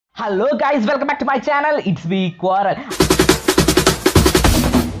Hello guys, welcome back to my channel. It's me Quarrel.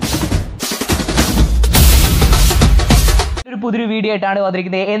 ഒരു പുതിയ video ആയിട്ടാണ്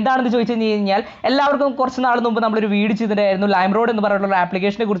വന്നിരിക്കുന്നത്. എന്താണെന്ന് ചോദിച്ചു കഴിഞ്ഞാൽ എല്ലാവർക്കും കുറച്ച് നാൾ മുമ്പ് നമ്മളൊരു വീഡിയോ ചെയ്തിട്ടുണ്ടായിരുന്നു ലൈംറോഡ് എന്ന് പറഞ്ഞിട്ടുള്ള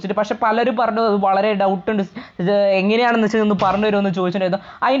ആപ്ലിക്കേഷനെ കുറിച്ചിട്ട്. പക്ഷേ പലരും പറഞ്ഞു വളരെ ഡൗട്ട് ഉണ്ട്, എങ്ങനെയാണെന്ന് വെച്ചാൽ ഒന്ന് പറഞ്ഞു തരുമെന്ന് ചോദിച്ചിട്ടുണ്ടായിരുന്നു.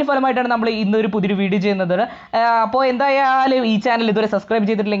 അതിൻ്റെ ഫലമായിട്ടാണ് നമ്മൾ ഇന്നൊരു പുതിയൊരു വീഡിയോ ചെയ്യുന്നത്. അപ്പോൾ എന്തായാലും ഈ ചാനൽ ഇതുവരെ സബ്സ്ക്രൈബ്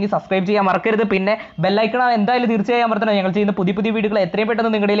ചെയ്തിട്ടില്ലെങ്കിൽ സബ്സ്ക്രൈബ് ചെയ്യാൻ മറക്കരുത്. പിന്നെ ബെല്ലൈക്കൺ എന്തായാലും തീർച്ചയായും അമർത്തണം. ഞങ്ങൾ ചെയ്യുന്ന പുതിയ വീഡിയോകൾ എത്രയും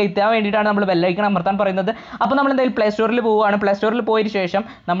പെട്ടെന്ന് നിങ്ങളുടെ എത്താൻ വേണ്ടിയിട്ടാണ് നമ്മൾ ബെല്ലൈക്കൺ അമർത്താൻ പറയുന്നത്. അപ്പോൾ നമ്മൾ എന്തായാലും പ്ലേ സ്റ്റോറിൽ പോവുകയാണ്. പ്ലേ സ്റ്റോറിൽ പോയതിന് ശേഷം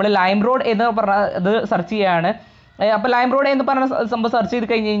നമ്മൾ ലൈംറോഡ് എന്ന് പറഞ്ഞത് സെർച്ച് ചെയ്യുകയാണ്. അപ്പോൾ ലൈംറോഡ് എന്ന് പറഞ്ഞ സംഭവം സെർച്ച് ചെയ്ത്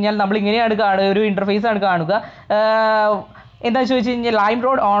കഴിഞ്ഞ് കഴിഞ്ഞാൽ നമ്മൾ ഇങ്ങനെയാണ് കാണുക, ഒരു ഇൻ്റർഫേസ് ആണ് കാണുക. എന്താണെന്ന് ചോദിച്ചു കഴിഞ്ഞാൽ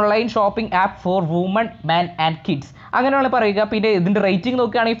Limeroad online shopping app four woman man and kids അങ്ങനെയുള്ള പറയുക. പിന്നെ ഇതിൻ്റെ റേറ്റിംഗ്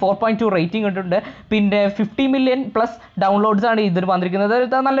നോക്കുകയാണെങ്കിൽ 4.2 റേറ്റിംഗ് ഇട്ടിട്ടുണ്ട്. പിന്നെ 50 മില്യൺ പ്ലസ് ഡൗൺലോഡ്സ് ആണ് ഇതിന് വന്നിരിക്കുന്നത്.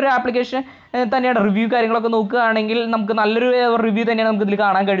 നല്ലൊരു ആപ്ലിക്കേഷൻ തന്നെയാണ്. റിവ്യൂ കാര്യങ്ങളൊക്കെ നോക്കുകയാണെങ്കിൽ നമുക്ക് നല്ലൊരു റിവ്യൂ തന്നെയാണ് നമുക്ക് ഇതിൽ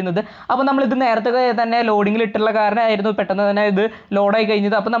കാണാൻ കഴിയുന്നത്. അപ്പോൾ നമ്മളിത് നേരത്തെ തന്നെ ലോഡിങ്ങിൽ ഇട്ടുള്ള കാരണമായിരുന്നു പെട്ടെന്ന് തന്നെ ഇത് ലോഡായി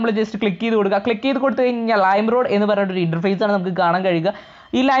കഴിഞ്ഞത്. അപ്പോൾ നമ്മൾ ജസ്റ്റ് ക്ലിക്ക് ചെയ്ത് കൊടുക്കുക. ക്ലിക്ക് ചെയ്ത് കൊടുത്തു കഴിഞ്ഞാൽ ലൈംറോഡ് എന്ന് പറഞ്ഞൊരു ഇൻ്റർഫേസ് ആണ് നമുക്ക് കാണാൻ കഴിയുക.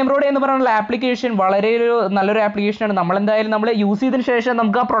 ഈ ലൈംറോഡ് എന്ന് പറയുന്ന ആപ്ലിക്കേഷൻ വളരെ നല്ലൊരു ആപ്ലിക്കേഷനാണ്. നമ്മളെന്തായാലും നമ്മൾ യൂസ് ചെയ്തതിന് ശേഷം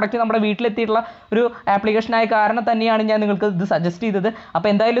നമുക്ക് ആ പ്രൊഡക്റ്റ് നമ്മുടെ വീട്ടിലെത്തിയിട്ടുള്ള ഒരു ആപ്ലിക്കേഷനായ കാരണം തന്നെയാണ് ഞാൻ നിങ്ങൾക്ക് ഇത് സജസ്റ്റ് ചെയ്തത്. അപ്പോൾ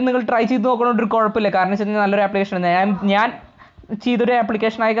എന്തായാലും നിങ്ങൾ ട്രൈ ചെയ്ത് നോക്കണോണ്ട് ഒരു കുഴപ്പമില്ല. കാരണം വെച്ച് കഴിഞ്ഞാൽ നല്ലൊരു ആപ്ലിക്കേഷനാണ്. ഞാൻ ചെയ്തൊരു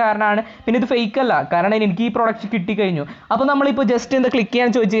ആപ്ലിക്കേഷനായ കാരണമാണ്. പിന്നെ ഇത് ഫേക്ക് അല്ല, കാരണം എനിക്ക് ഈ പ്രോഡക്റ്റ് കിട്ടിക്കഴിഞ്ഞു. അപ്പോൾ നമ്മളിപ്പോൾ ജസ്റ്റ് എന്താ ക്ലിക്ക് ചെയ്യാൻ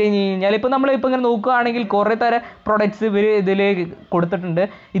ചോദിച്ചു കഴിഞ്ഞ് കഴിഞ്ഞാൽ ഇപ്പോൾ നമ്മളിപ്പോൾ ഇങ്ങനെ നോക്കുകയാണെങ്കിൽ കുറേ തരം പ്രൊഡക്ട്സ് ഇവർ ഇതിൽ കൊടുത്തിട്ടുണ്ട്.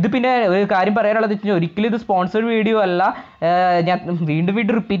 ഇത് പിന്നെ ഒരു കാര്യം പറയാനുള്ളത് വെച്ച് കഴിഞ്ഞാൽ ഒരിക്കലും ഇത് സ്പോൺസർഡ് വീഡിയോ അല്ല. ഞാൻ വീണ്ടും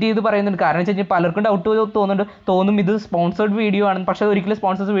റിപ്പീറ്റ് ചെയ്ത് പറയുന്നുണ്ട്. കാരണം വെച്ച് കഴിഞ്ഞാൽ പലർക്കും ഡൗട്ട് തോന്നും ഇത് സ്പോൺസേർഡ് വീഡിയോ ആണ്. പക്ഷേ ഒരിക്കലും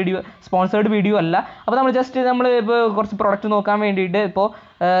സ്പോൺസേർഡ് വീഡിയോ അല്ല. അപ്പോൾ നമ്മൾ ജസ്റ്റ് നമ്മൾ ഇപ്പോൾ കുറച്ച് പ്രൊഡക്റ്റ് നോക്കാൻ വേണ്ടിയിട്ട് ഇപ്പോൾ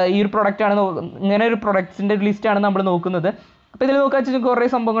ഈ ഒരു പ്രൊഡക്റ്റാണ് ഇങ്ങനെ ഒരു പ്രൊഡക്ട്സിൻ്റെ ലിസ്റ്റാണ് നമ്മൾ നോക്കുന്നത്. അപ്പോൾ ഇതിൽ നോക്കുക വെച്ചാൽ കുറേ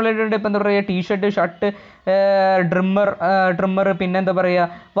സംഭവങ്ങളുണ്ട്. ഇപ്പോൾ എന്താ പറയുക, ടീഷർട്ട്, ഷർട്ട്, ട്രിമ്മർ, പിന്നെ എന്താ പറയുക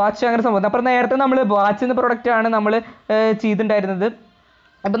വാച്ച്, അങ്ങനെ സംഭവം. അപ്പോൾ നേരത്തെ നമ്മൾ വാച്ച് എന്ന പ്രൊഡക്റ്റാണ് നമ്മൾ ചെയ്തിട്ടുണ്ടായിരുന്നത്.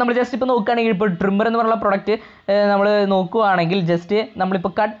 അപ്പോൾ നമ്മൾ ജസ്റ്റ് ഇപ്പോൾ നോക്കുകയാണെങ്കിൽ ഇപ്പോൾ ട്രിമ്മർ എന്ന് പറഞ്ഞ പ്രൊഡക്റ്റ് നമ്മൾ നോക്കുകയാണെങ്കിൽ ജസ്റ്റ്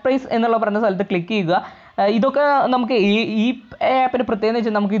നമ്മളിപ്പോൾ കട്ട് പ്രൈസ് എന്നുള്ള പറഞ്ഞ സ്ഥലത്ത് ക്ലിക്ക് ചെയ്യുക. ഇതൊക്കെ നമുക്ക് ഈ ആപ്പിന് പ്രത്യേകത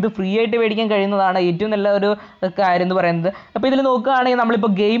വെച്ചാൽ നമുക്ക് ഇത് ഫ്രീ ആയിട്ട് മേടിക്കാൻ കഴിയുന്നതാണ് ഏറ്റവും നല്ല ഒരു കാര്യം എന്ന് പറയുന്നത്. അപ്പോൾ ഇതിൽ നോക്കുകയാണെങ്കിൽ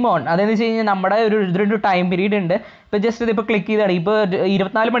നമ്മളിപ്പോൾ ഗെയിം ഓൺ, അതെന്ന് വെച്ച് കഴിഞ്ഞാൽ നമ്മുടെ ഇതിലൊരു ടൈം പീരീഡ് ഉണ്ട്. ഇപ്പോൾ ജസ്റ്റ് ഇതിപ്പോൾ ക്ലിക്ക് ചെയ്താണ്. ഇപ്പോൾ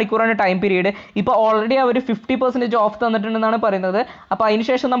 24 മണിക്കൂറാണ് ടൈം പീരീഡ്. ഇപ്പോൾ ഓൾറെഡി അവർ 50% ഓഫ് തന്നിട്ടുണ്ടെന്നാണ് പറയുന്നത്. അപ്പോൾ അതിന്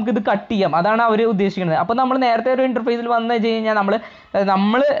ശേഷം നമുക്കിത് കട്ട് ചെയ്യാം, അതാണ് അവർ ഉദ്ദേശിക്കുന്നത്. അപ്പോൾ നമ്മൾ നേരത്തെ ഒരു ഇൻ്റർഫേസിൽ വന്നു വെച്ച് കഴിഞ്ഞാൽ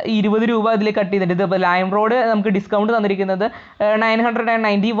നമ്മൾ 20 രൂപ ഇതിൽ കട്ട് ചെയ്തിട്ട് ഇതിപ്പോൾ ലൈംറോഡ് നമുക്ക് ഡിസ്കൗണ്ട് തന്നിരിക്കുന്നത്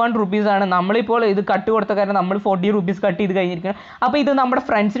 991 റുപ്പീസാണ്. നമ്മളിപ്പോൾ ഇത് കട്ട് കൊടുത്ത കാരണം നമ്മൾ 40 റുപ്പീസ് കട്ട് ചെയ്ത് കഴിഞ്ഞിരിക്കണം. അപ്പോൾ ഇത് നമ്മുടെ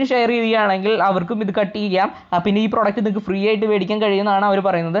ഫ്രണ്ട്സിന് ഷെയർ ചെയ്യുകയാണെങ്കിൽ അവർക്കും ഇത് കട്ട് ചെയ്യാം. പിന്നെ ഈ പ്രോഡക്റ്റ് നിങ്ങൾക്ക് ഫ്രീ ആയിട്ട് മേടിക്കാൻ കഴിയുമെന്നാണ് അവർ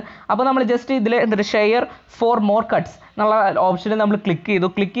പറയുന്നത്. അപ്പോൾ നമ്മൾ ജസ്റ്റ് ഇതിൽ എന്താ ഷെയർ ഫോർ മോർ കട്ട്സ് എന്നുള്ള ഓപ്ഷനിൽ നമ്മൾ ക്ലിക്ക് ചെയ്തു.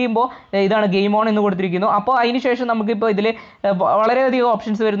 ക്ലിക്ക് ചെയ്യുമ്പോൾ ഇതാണ് ഗെയിം ഓൺ എന്ന് കൊടുത്തിരിക്കുന്നു. അപ്പോൾ അതിന് ശേഷം നമുക്കിപ്പോൾ ഇതിൽ വളരെയധികം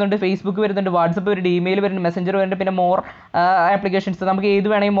ഓപ്ഷൻസ് വരുന്നുണ്ട്. ഫേസ്ബുക്ക് വരുന്നുണ്ട്, വാട്സപ്പ് വരുന്നുണ്ട്, ഇമെയിൽ വരുന്നുണ്ട്, മെസ്സഞ്ചർ വരുന്നുണ്ട്, പിന്നെ മോർ ആപ്ലിക്കേഷൻസ്. നമുക്ക് ഏത്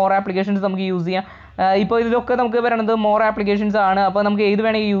വേണമെങ്കിൽ മോർ ആപ്ലിക്കേഷൻസ് നമുക്ക് യൂസ് ചെയ്യാം. ഇപ്പോൾ ഇതിലൊക്കെ നമുക്ക് പറയുന്നത് മോർ ആപ്ലിക്കേഷൻസ് ആണ്. അപ്പോൾ നമുക്ക് ഏത്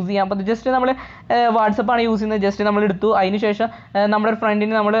വേണമെങ്കിൽ യൂസ് ചെയ്യാം. അപ്പോൾ ജസ്റ്റ് നമ്മൾ വാട്സപ്പാണ് യൂസ് ചെയ്യുന്നത്. ജസ്റ്റ് നമ്മൾ എടുത്തു, അതിന് ശേഷം നമ്മുടെ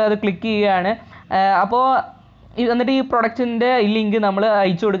ഫ്രണ്ടിന് നമ്മൾ അത് ക്ലിക്ക് ചെയ്യുകയാണ്. അപ്പോൾ എന്നിട്ട് ഈ പ്രൊഡക്റ്റിൻ്റെ ഈ ലിങ്ക് നമ്മൾ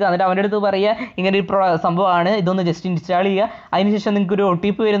അയച്ചു കൊടുക്കുക. എന്നിട്ട് അവൻ്റെ അടുത്ത് പറയുക ഇങ്ങനെ ഒരു സംഭവമാണ്, ഇതൊന്ന് ജസ്റ്റ് ഇൻസ്റ്റാൾ ചെയ്യുക. അതിനുശേഷം നിങ്ങൾക്ക് ഒരു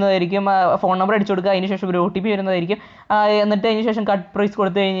OTP വരുന്നതായിരിക്കും. ഫോൺ നമ്പർ അടിച്ചു കൊടുക്കുക, അതിനുശേഷം ഒരു OTP വരുന്നതായിരിക്കും. എന്നിട്ട് അതിന് ശേഷം കട്ട് പ്രൈസ്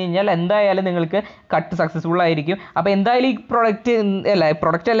കൊടുത്തു കഴിഞ്ഞ് കഴിഞ്ഞാൽ എന്തായാലും നിങ്ങൾക്ക് കട്ട് സക്സസ്ഫുൾ ആയിരിക്കും. അപ്പോൾ എന്തായാലും ഈ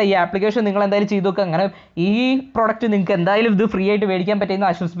പ്രൊഡക്റ്റ് അല്ല ഈ ആപ്ലിക്കേഷൻ നിങ്ങൾ എന്തായാലും ചെയ്തു നോക്കുക. അങ്ങനെ ഈ പ്രൊഡക്റ്റ് നിങ്ങൾക്ക് എന്തായാലും ഇത് ഫ്രീ ആയിട്ട് മേടിക്കാൻ പറ്റുമെന്ന്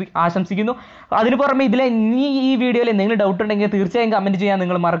ആശംസിക്കുന്നു. അതിന് പുറമെ ഇതിൽ ഈ വീഡിയോയിൽ എന്തെങ്കിലും ഡൗട്ട് ഉണ്ടെങ്കിൽ തീർച്ചയായും കമൻറ്റ് ചെയ്യാൻ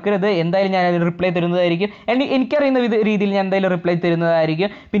നിങ്ങൾ മറക്കരുത്. എന്തായാലും ഞാൻ അതിന് റിപ്ലൈ തരുന്നതായിരിക്കും. എനിക്കറിയുന്ന രീതിയിൽ ഞാൻ എന്തായാലും റിപ്ലൈ തരുന്നതായിരിക്കും.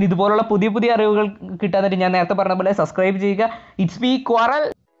 പിന്നെ ഇതുപോലുള്ള പുതിയ അറിവുകൾ കിട്ടാനായിട്ട് ഞാൻ നേരത്തെ പറഞ്ഞ പോലെ സബ്സ്ക്രൈബ് ചെയ്യുക. It's me quarrel.